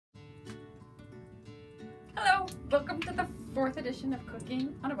Hello, welcome to the 4th edition of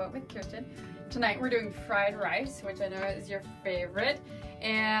Cooking on a Boat with Kirsten. Tonight we're doing fried rice, which I know is your favorite.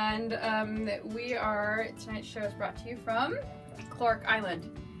 And tonight's show is brought to you from Clark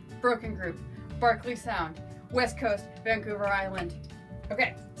Island, Broken Group, Barkley Sound, West Coast, Vancouver Island.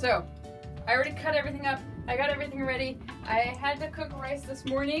 Okay, so I already cut everything up. I got everything ready. I had to cook rice this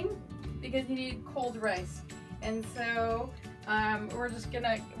morning because you need cold rice. And so we're just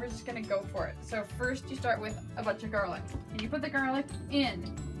gonna go for it. So first you start with a bunch of garlic, and you put the garlic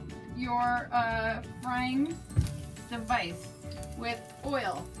in your frying device with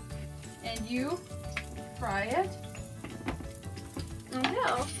oil, and you fry it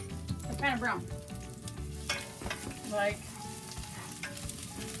until it's kind of brown. Like,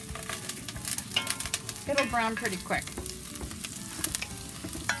 it'll brown pretty quick.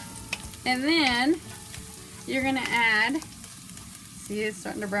 And then you're gonna add, see, it's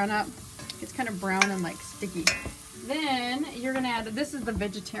starting to brown up. It's kind of brown and like sticky. Then you're gonna add, this is the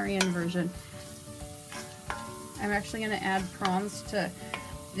vegetarian version. I'm actually gonna add prawns to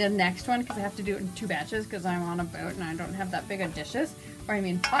the next one because I have to do it in 2 batches because I'm on a boat and I don't have that big of dishes, or I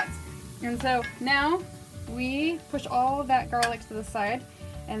mean pots. And so now we push all of that garlic to the side,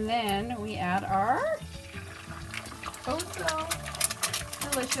 and then we add our oh so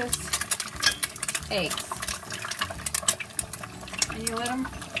delicious eggs. And you let them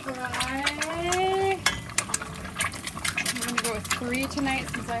fry. I'm gonna go with 3 tonight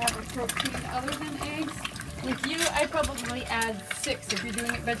since I have a protein other than eggs. Like you, I'd probably add 6 if you're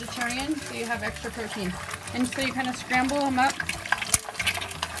doing it vegetarian, so you have extra protein. And so you kind of scramble them up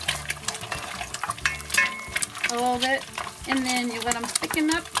a little bit, and then you let them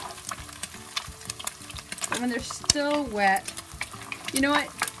thicken up. And when they're still wet, you know what?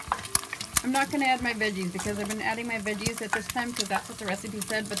 I'm not going to add my veggies because I've been adding my veggies at this time because that's what the recipe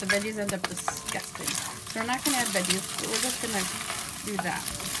said, but the veggies end up disgusting. So we're not going to add veggies, but we're just going to do that.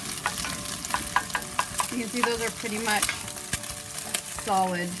 You can see those are pretty much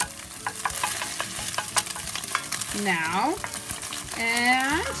solid now.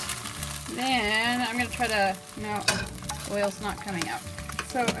 And then I'm going to try to, no, oil's not coming out.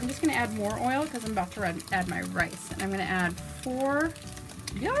 So I'm just going to add more oil because I'm about to add my rice. And I'm going to add 4,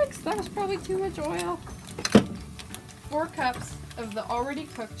 yikes, that was probably too much oil. 4 cups of the already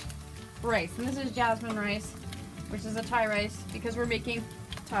cooked rice. And this is jasmine rice, which is a Thai rice because we're making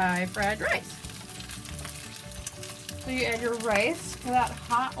Thai fried rice. So you add your rice to that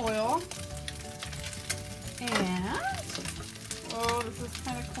hot oil. And, oh, this is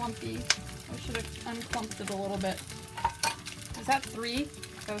kind of clumpy. I should have unclumped it a little bit. Is that 3?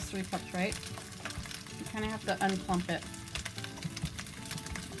 That was 3 cups, right? You kind of have to unclump it.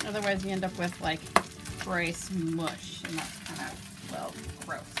 Otherwise you end up with like rice mush, and that's kind of, well,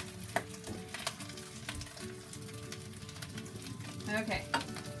 gross. Okay.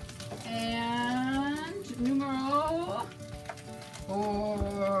 And numero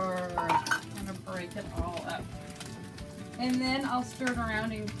 4. I'm gonna break it all up. And then I'll stir it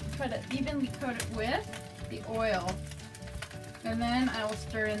around and try to evenly coat it with the oil. And then I will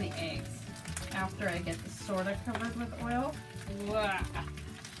stir in the eggs after I get this sort of covered with oil. Blah.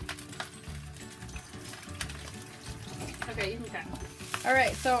 Okay, you can cut.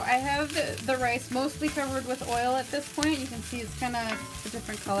 Alright, so I have the rice mostly covered with oil at this point. You can see it's kind of a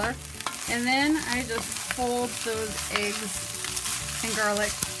different color. And then I just fold those eggs and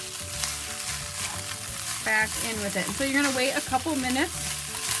garlic back in with it. And so you're going to wait a couple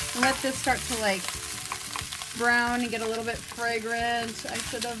minutes and let this start to like brown and get a little bit fragrant. I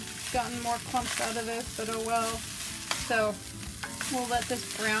should have gotten more clumps out of this, but oh well. So we'll let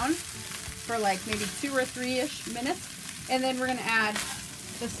this brown for like maybe 2 or 3-ish minutes. And then we're going to add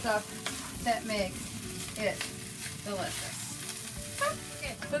the stuff that makes it delicious.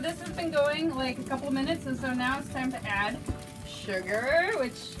 Okay, so this has been going like a couple minutes, and so now it's time to add sugar,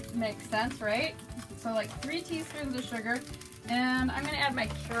 which makes sense, right? So like 3 teaspoons of sugar, and I'm going to add my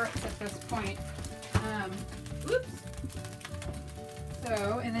carrots at this point. Oops.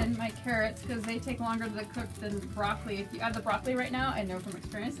 So, and then my carrots, because they take longer to cook than broccoli. If you add the broccoli right now, I know from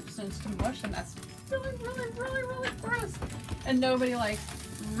experience, it turns to mush, and that's really, really, really, really gross. And nobody likes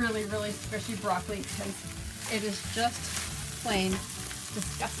really, really squishy broccoli because it is just plain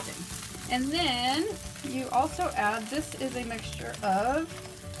disgusting. And then you also add, this is a mixture of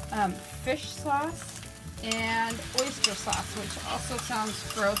fish sauce and oyster sauce, which also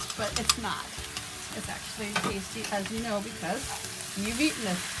sounds gross, but it's not. It's actually tasty, as you know, because you've eaten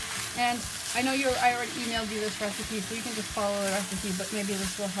this. And I know I already emailed you this recipe, so you can just follow the recipe, but maybe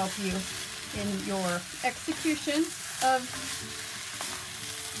this will help you in your execution of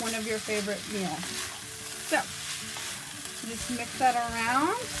one of your favorite meals. So, just mix that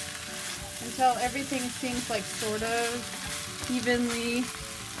around until everything seems like sort of evenly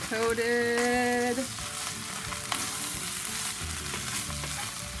coated.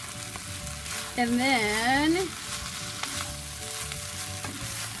 And then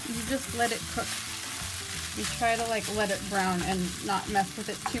you just let it cook. You try to like let it brown and not mess with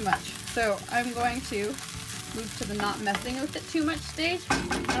it too much. So I'm going to move to the not messing with it too much stage.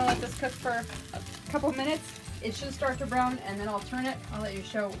 I'm gonna let this cook for a couple minutes. It should start to brown, and then I'll turn it. I'll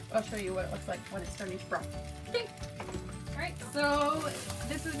show you what it looks like when it's starting to brown. Okay. All right. So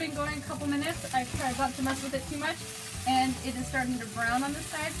this has been going a couple minutes. I've tried not to mess with it too much, and it is starting to brown on this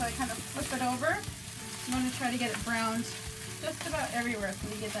side. So I kind of flip it over. I'm going to try to get it browned just about everywhere, so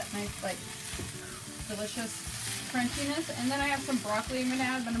we get that nice, like, delicious crunchiness. And then I have some broccoli I'm going to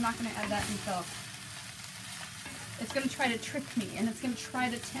add, but I'm not going to add that until it's going to try to trick me, and it's going to try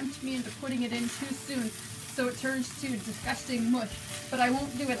to tempt me into putting it in too soon, so it turns to disgusting mush. But I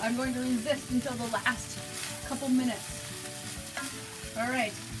won't do it. I'm going to resist until the last couple minutes. All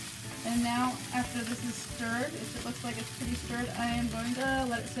right. And now, after this is stirred, if it looks like it's pretty stirred, I am going to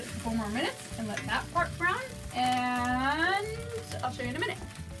let it sit a couple more minutes and let that part brown, and I'll show you in a minute.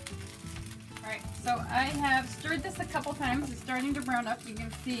 Alright, so I have stirred this a couple times. It's starting to brown up. You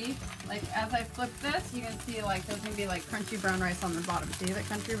can see, like, as I flip this, you can see, like, there's going to be, like, crunchy brown rice on the bottom. See that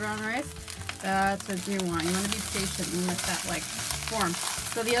crunchy brown rice? That's what you want. You want to be patient and let that, like, form.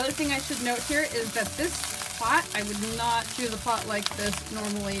 So the other thing I should note here is that this pot, I would not choose a pot like this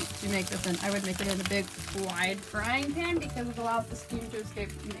normally to make this in. I would make it in a big wide frying pan because it allows the steam to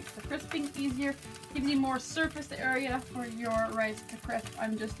escape. It makes the crisping easier, gives you more surface area for your rice to crisp.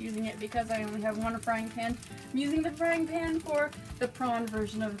 I'm just using it because I only have one frying pan. I'm using the frying pan for the prawn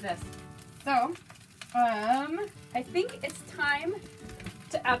version of this. So, I think it's time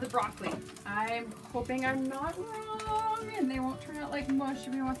to add the broccoli. I'm hoping I'm not wrong and they won't turn out like mush.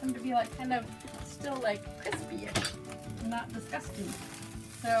 We want them to be like kind of still like crispy-ish, not disgusting.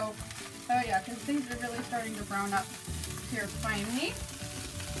 So, oh yeah, because things are really starting to brown up here finally.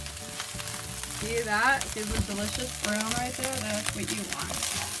 See that? It gives a delicious brown right there. That's what you want.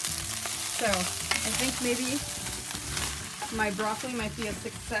 So, I think maybe my broccoli might be a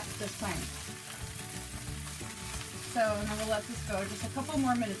success this time. So, now we'll let this go just a couple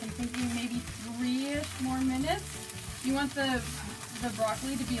more minutes. I'm thinking maybe 3-ish more minutes. You want the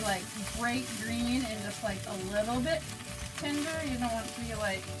broccoli to be like bright green and just like a little bit tender. You don't want it to be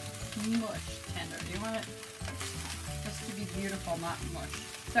like mush tender. You want it just to be beautiful, not mush.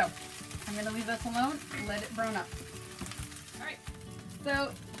 So I'm going to leave this alone and let it brown up. Alright,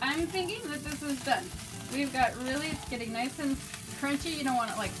 so I'm thinking that this is done. We've got really, it's getting nice and crunchy. You don't want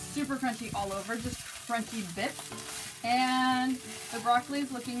it like super crunchy all over, just crunchy bits. And the broccoli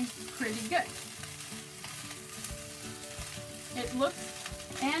is looking pretty good. It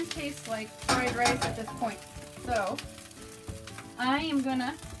looks and tastes like fried rice at this point. So I am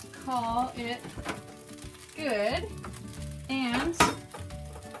gonna call it good. And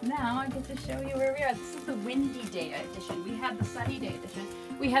now I get to show you where we are. This is the windy day edition. We had the sunny day edition.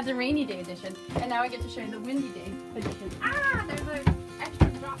 We had the rainy day edition. And now I get to show you the windy day edition. Ah, there's an extra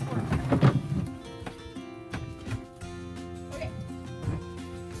drop for it.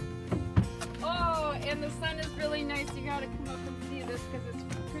 And the sun is really nice. You gotta come up and see this because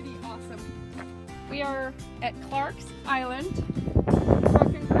it's pretty awesome. We are at Clark's Island,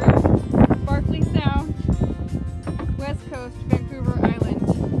 Broken Grove, Barkley Sound, West Coast, Vancouver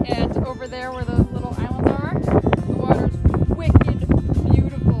Island. And over there where those